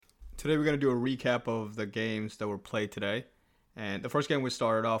Today we're going to do a recap of the games that were played today. And the first game we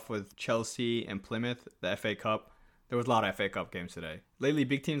started off with Chelsea and Plymouth, the FA Cup. There was a lot of FA Cup games today. Lately,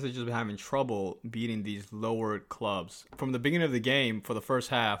 big teams have just been having trouble beating these lower clubs. From the beginning of the game, for the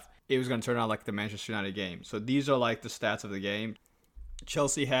first half, it was going to turn out like the Manchester United game. So these are like the stats of the game.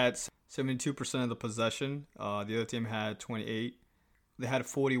 Chelsea had 72% of the possession. The other team had 28. They had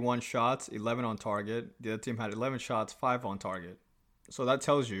 41 shots, 11 on target. The other team had 11 shots, 5 on target. So that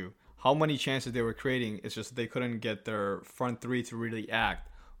tells you how many chances they were creating. It's just they couldn't get their front three to really act.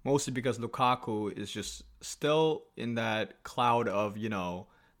 Mostly because Lukaku is just still in that cloud of, the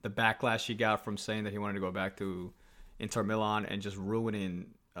backlash he got from saying that he wanted to go back to Inter Milan and just ruining.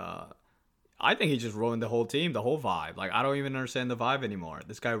 I think he just ruined the whole team, the whole vibe. Like, I don't even understand the vibe anymore.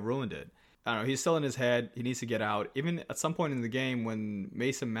 This guy ruined it. I don't know. He's still in his head. He needs to get out. Even at some point in the game when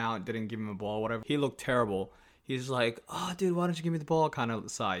Mason Mount didn't give him a ball, whatever, he looked terrible. He's like, oh, dude, why don't you give me the ball kind of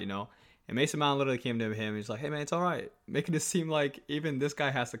side, And Mason Mount literally came to him. He's like, hey, man, it's all right. Making it seem like even this guy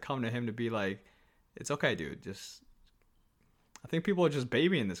has to come to him to be like, it's okay, dude. I think people are just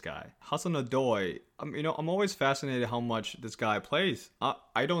babying this guy. Hudson-Odoi, I'm always fascinated how much this guy plays.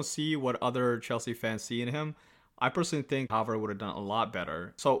 I don't see what other Chelsea fans see in him. I personally think Havertz would have done a lot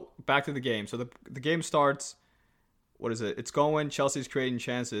better. So back to the game. So the game starts. What is it? It's going. Chelsea's creating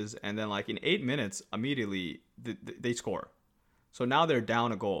chances, and then like in 8 minutes, immediately they score. So now they're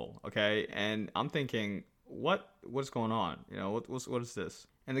down a goal. Okay, and I'm thinking, what's going on? What is this?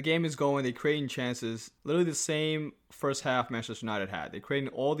 And the game is going. They're creating chances. Literally the same first half Manchester United had. They're creating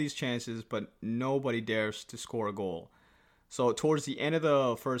all these chances, but nobody dares to score a goal. So towards the end of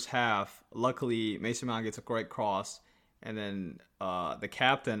the first half, luckily Mason Mount gets a great cross. And then the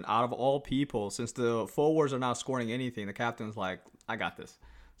captain, out of all people, since the forwards are not scoring anything, the captain's like, I got this.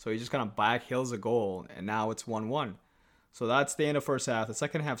 So he just kind of backhills a goal, and now it's 1-1. So that's the end of first half. The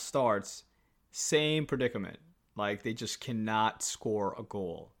second half starts, same predicament. Like, they just cannot score a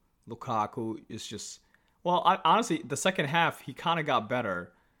goal. Lukaku is just... honestly, the second half, he kind of got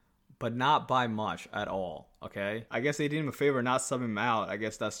better, but not by much at all, okay? I guess they did him a favor not subbing him out. I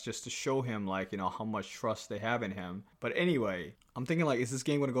guess that's just to show him, how much trust they have in him. But anyway, I'm thinking, is this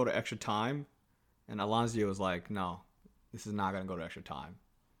game going to go to extra time? And Alonso was like, no, this is not going to go to extra time.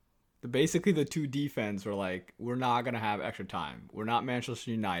 Basically, the two defense were like, we're not going to have extra time. We're not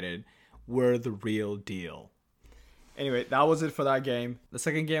Manchester United. We're the real deal. Anyway, that was it for that game. The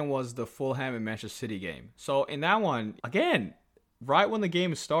second game was the Fulham and Manchester City game. So in that one, again, right when the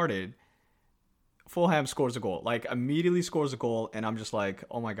game started, Fulham scores a goal. Immediately scores a goal, and I'm just like,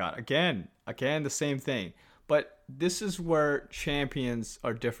 oh my God, again, the same thing. But this is where champions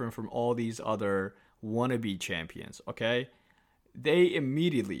are different from all these other wannabe champions, okay? They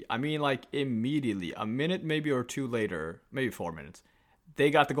immediately, a minute maybe or two later, maybe 4 minutes, they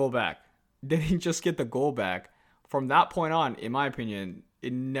got the goal back. They didn't just get the goal back. From that point on, in my opinion,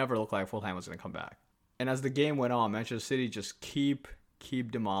 it never looked like Fulham was going to come back. And as the game went on, Manchester City just keep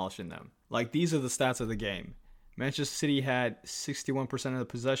demolishing them. These are the stats of the game. Manchester City had 61% of the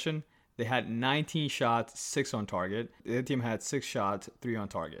possession. They had 19 shots, 6 on target. The other team had 6 shots, 3 on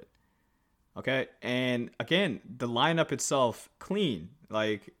target. Okay? And again, the lineup itself, clean.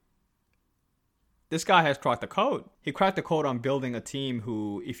 This guy has cracked the code. He cracked the code on building a team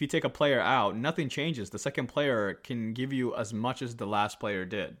who, if you take a player out, nothing changes. The second player can give you as much as the last player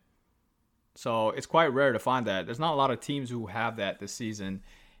did. So it's quite rare to find that. There's not a lot of teams who have that this season.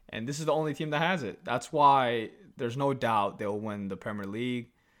 And this is the only team that has it. That's why there's no doubt they'll win the Premier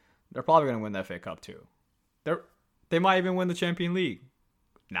League. They're probably going to win the FA Cup too. They might even win the Champions League.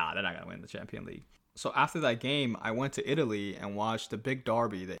 Nah, they're not going to win the Champions League. So after that game, I went to Italy and watched the big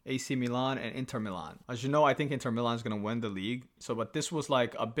derby, the AC Milan and Inter Milan. As you know, I think Inter Milan is going to win the league. But this was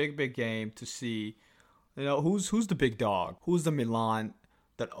like a big game to see, who's the big dog? Who's the Milan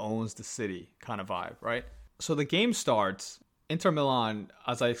that owns the city kind of vibe, right? So the game starts. Inter Milan,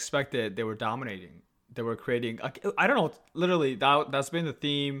 as I expected, they were dominating. They were creating, I don't know, literally, that's been the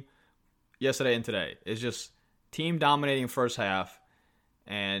theme yesterday and today. It's just team dominating first half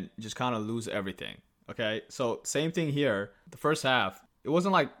and just kind of lose everything, okay? So same thing here. The first half, it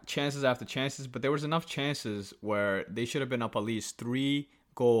wasn't like chances after chances, but there was enough chances where they should have been up at least 3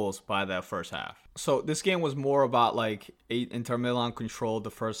 goals by that first half. So this game was more about Inter Milan controlled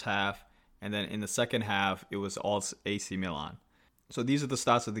the first half, and then in the second half, it was all AC Milan. So these are the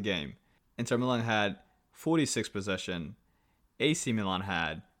stats of the game. Inter Milan had 46 possession. AC Milan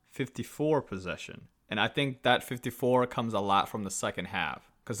had 54 possession. And I think that 54 comes a lot from the second half.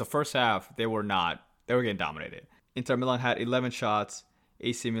 Because the first half, they were getting dominated. Inter Milan had 11 shots.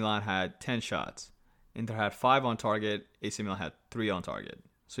 AC Milan had 10 shots. Inter had 5 on target. AC Milan had 3 on target.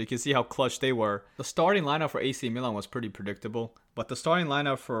 So you can see how clutch they were. The starting lineup for AC Milan was pretty predictable, but the starting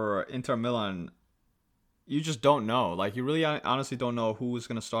lineup for Inter Milan, you just don't know. Like, you really honestly don't know who's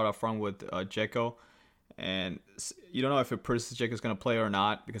going to start up front with Dzeko. And you don't know if Pulisic is going to play or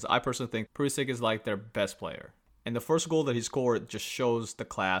not, because I personally think Pulisic is like their best player. And the first goal that he scored just shows the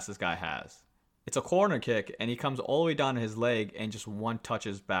class this guy has. It's a corner kick, and he comes all the way down his leg and just one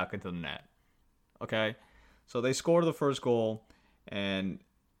touches back into the net. Okay? So they scored the first goal, and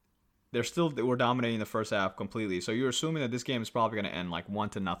they were dominating the first half completely. So you're assuming that this game is probably going to end like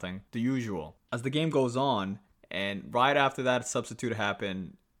 1-0, the usual. As the game goes on, and right after that substitute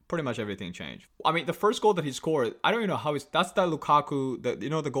happened, pretty much everything changed. I mean, the first goal that he scored, I don't even know how that's that Lukaku,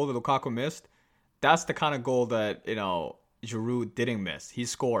 the goal that Lukaku missed? That's the kind of goal that, Giroud didn't miss. He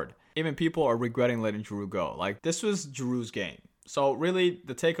scored. Even people are regretting letting Giroud go. Like, this was Giroud's game. So really,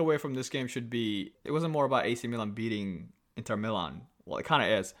 the takeaway from this game should be, it wasn't more about AC Milan beating Inter Milan. Well, it kind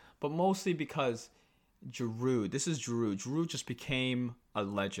of is. But mostly because this is Giroud. Giroud just became a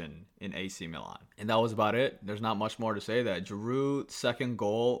legend in AC Milan. And that was about it. There's not much more to say. That Giroud's second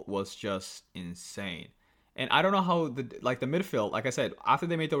goal was just insane. And I don't know how the midfield, like I said, after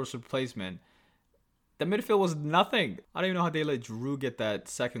they made the replacement, the midfield was nothing. I don't even know how they let Giroud get that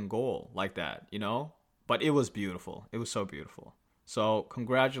second goal like that, But it was beautiful. It was so beautiful. So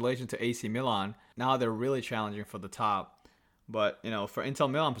congratulations to AC Milan. Now they're really challenging for the top. But, for Inter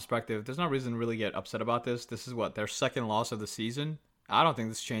Milan perspective, there's no reason to really get upset about this. This is their second loss of the season. I don't think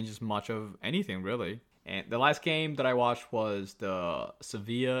this changes much of anything, really. And the last game that I watched was the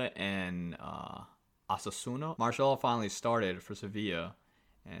Sevilla and Osasuna. Marcelo finally started for Sevilla.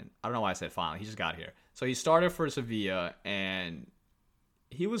 And I don't know why I said finally. He just got here. So he started for Sevilla, and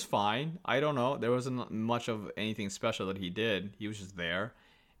he was fine. I don't know. There wasn't much of anything special that he did. He was just there.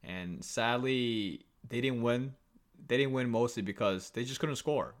 And sadly, they didn't win. They didn't win mostly because they just couldn't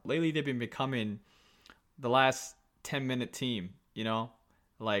score. Lately, they've been becoming the last 10-minute team,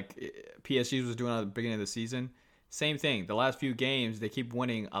 like PSG was doing at the beginning of the season. Same thing. The last few games, they keep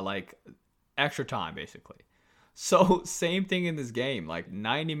winning like extra time, basically. So same thing in this game. Like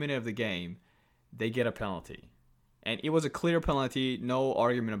 90 minutes of the game, they get a penalty. And it was a clear penalty, no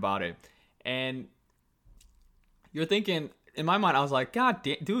argument about it. And you're thinking, in my mind, I was like, God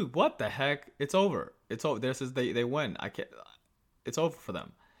damn, dude, what the heck? It's over. It's over. They win. It's over for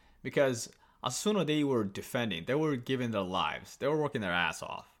them. Because as soon as they were defending, they were giving their lives. They were working their ass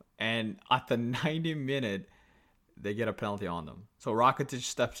off. And at the 90 minute, they get a penalty on them. So Rakitic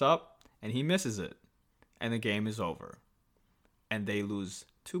steps up, and he misses it. And the game is over. And they lose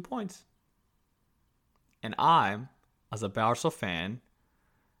 2 points. And I'm, as a Barca fan,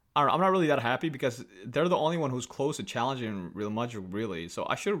 I'm not really that happy because they're the only one who's close to challenging Real Madrid, really. So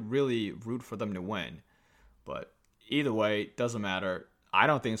I should really root for them to win. But either way, doesn't matter. I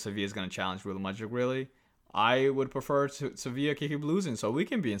don't think Sevilla is going to challenge Real Madrid, really. I would prefer Sevilla keep losing so we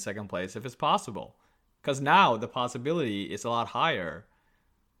can be in second place if it's possible. Because now the possibility is a lot higher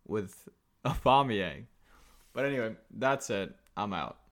with Aubameyang. But anyway, that's it. I'm out.